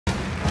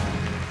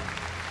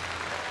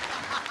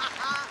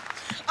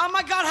Oh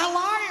my God,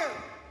 hello.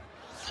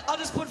 I'll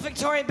just put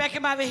Victoria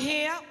Beckham over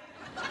here.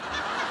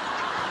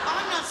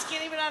 I'm not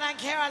skinny, but I don't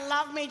care. I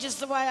love me just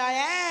the way I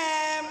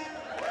am.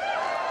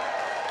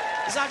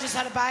 Because I just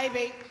had a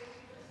baby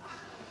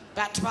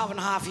about 12 and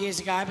a half years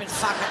ago, but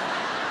fuck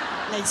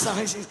it. Need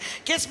something.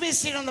 Gets me to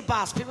sit on the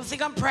bus. People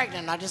think I'm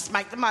pregnant. I just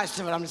make the most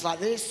of it. I'm just like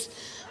this.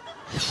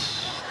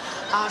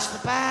 Arch the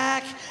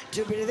back,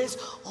 do a bit of this.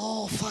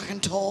 Oh, fucking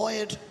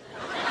tired.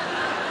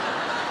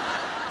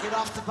 Get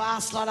off the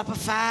bus, light up a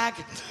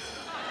fag.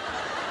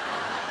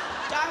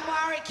 Don't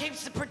worry, it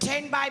keeps the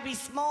pretend baby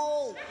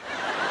small.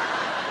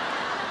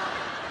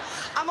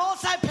 I'm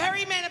also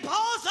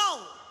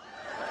perimenopausal.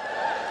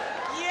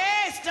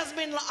 Yes, doesn't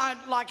mean I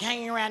like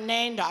hanging around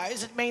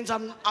Nando's. It means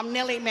I'm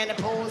nearly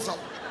menopausal.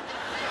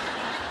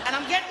 And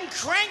I'm getting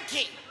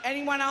cranky.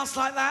 Anyone else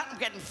like that? I'm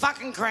getting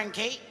fucking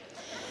cranky.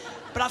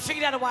 But I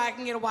figured out a way I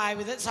can get away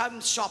with it, so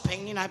I'm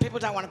shopping. You know, people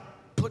don't want to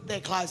put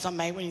their clothes on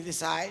me when you're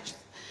this age.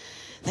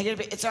 They get a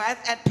bit... So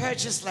at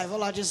purchase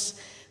level, I just...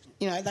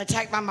 You know, they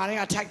take my money,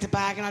 I take the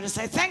bag, and I just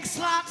say, thanks,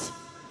 slut.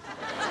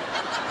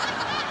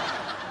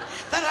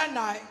 They don't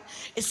know.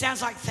 It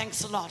sounds like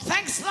thanks a lot.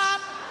 Thanks, slut.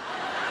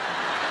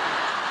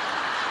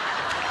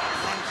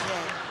 Thank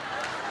you.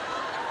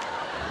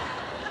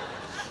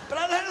 But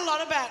I learned a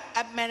lot about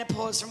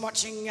menopause from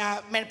watching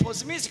Menopause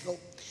the Musical.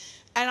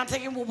 And I'm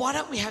thinking, well, why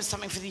don't we have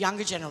something for the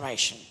younger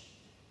generation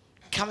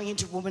coming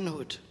into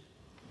womanhood?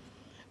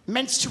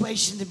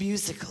 Menstruation the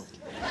Musical.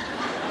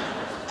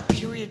 A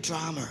period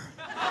drama.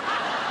 A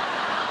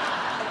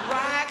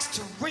rags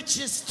to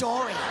riches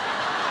story.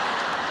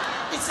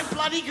 It's a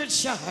bloody good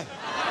show.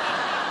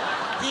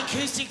 The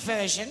acoustic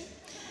version.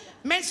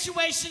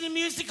 Menstruation the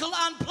Musical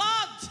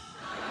Unplugged.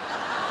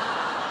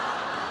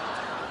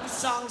 With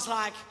songs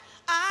like,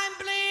 I'm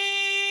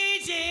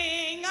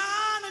bleeding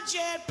on a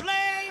jet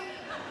plane.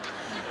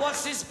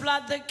 What's this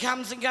blood that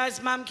comes and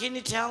goes? Mum, can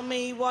you tell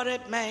me what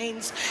it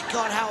means?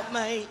 God help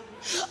me,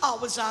 I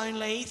was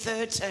only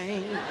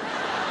 13.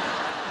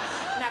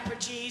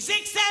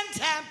 Analgesics and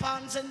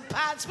tampons and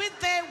pads with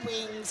their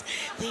wings.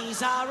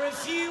 These are a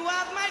few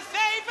of my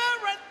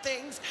favourite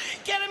things.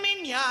 Get them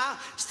in ya,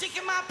 stick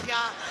them up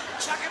ya,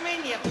 chuck them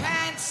in your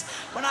pants.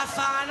 When I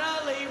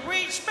finally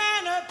reach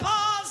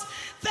menopause,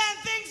 then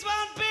things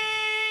won't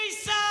be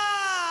so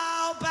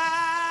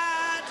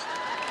bad.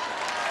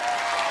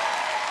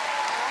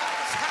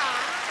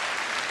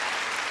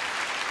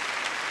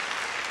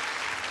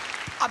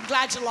 I'm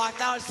glad you like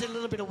that. I just did a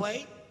little bit of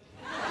wee.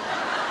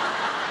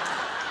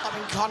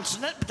 I'm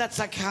incontinent, but that's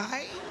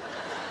okay.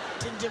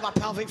 Didn't do my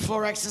pelvic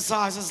floor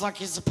exercises like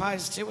you're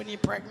supposed to when you're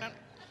pregnant.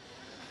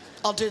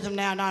 I'll do them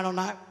now, no,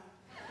 no.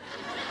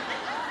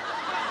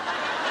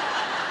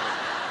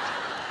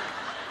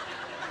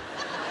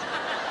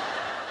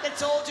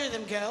 Let's all do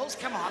them, girls.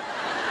 Come on.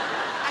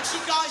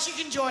 Actually, guys, you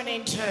can join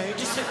in too.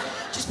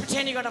 Just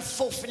pretend you got a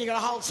foof and you got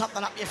to hold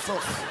something up your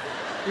foof.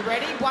 You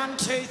ready? 1,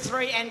 2,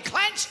 3, and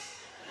clench.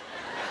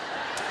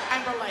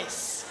 And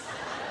release.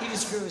 You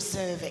just grew a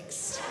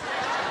cervix.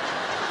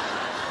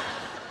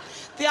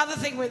 The other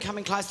thing, we're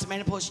coming close to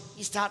menopause,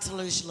 you start to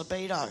lose your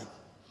libido.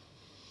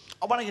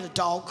 I want to get a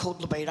doll called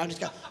libido and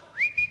just go...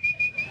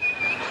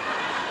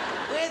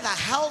 Where the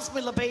hell's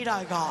my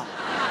libido gone?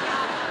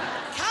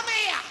 Come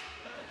here!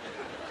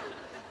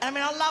 And I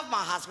mean, I love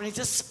my husband. He's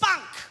a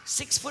spunk,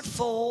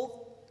 6'4",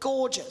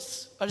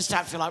 gorgeous. I just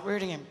don't feel like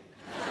rooting him.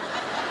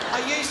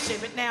 I used to,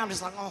 but now I'm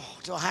just like, oh,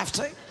 do I have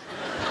to?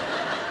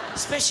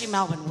 Especially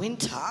Melbourne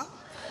winter.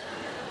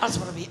 I just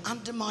want to be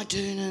under my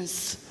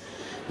doonas,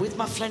 with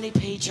my flenny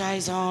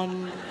PJs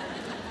on,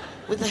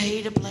 with the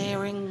heater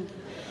blaring,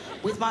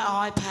 with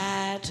my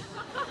iPad,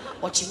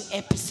 watching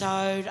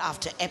episode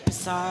after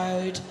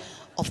episode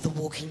of The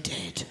Walking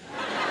Dead.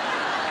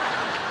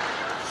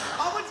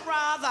 I would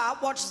rather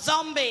watch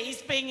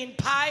zombies being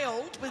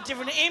impaled with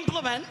different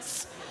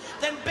implements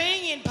than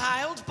being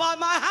impaled by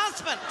my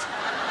husband.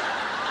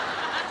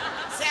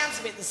 Sounds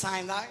a bit the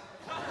same, though.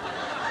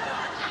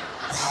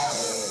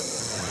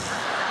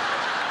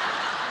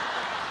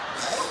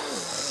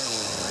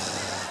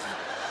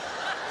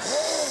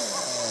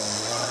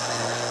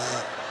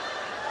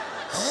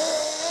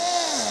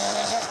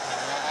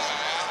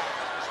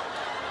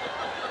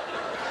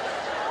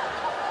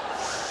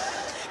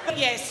 But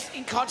yes,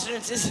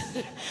 incontinence is...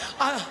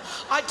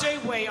 I do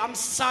wee. I'm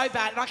so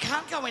bad. And I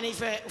can't go any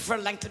for a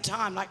length of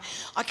time. Like,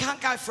 I can't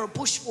go for a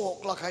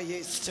bushwalk like I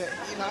used to,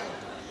 you know.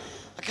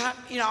 I can't,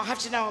 you know, I have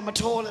to know where my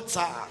toilets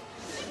are.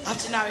 I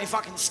have to know if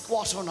I can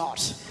squat or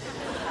not,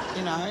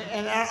 you know.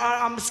 And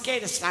I'm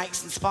scared of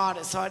snakes and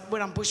spiders, so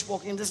when I'm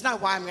bushwalking, there's no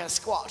way I'm going to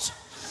squat.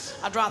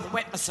 I'd rather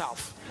wet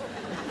myself.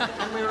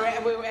 And we were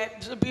at it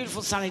was a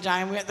beautiful sunny day,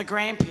 and we were at the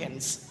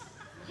Grampians.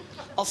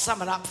 I'll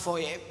sum it up for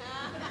you.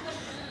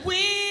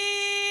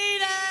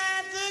 We'd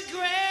at the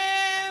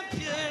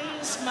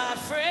Grampians, my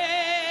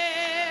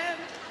friend.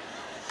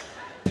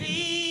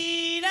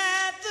 Beat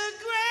at the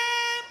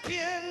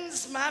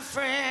Grampians, my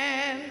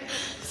friend.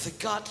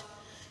 Forgot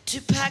to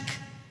pack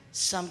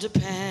some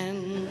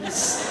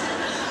Depends.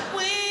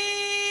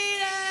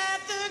 We'd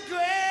at the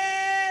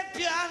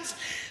Grampians,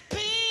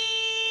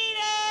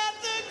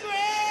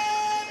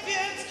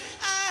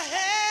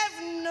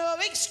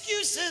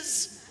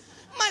 excuses.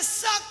 My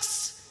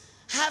socks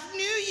have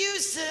new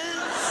uses.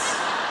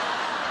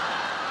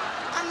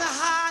 I'm the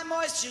high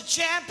moisture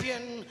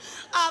champion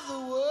of the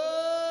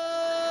world.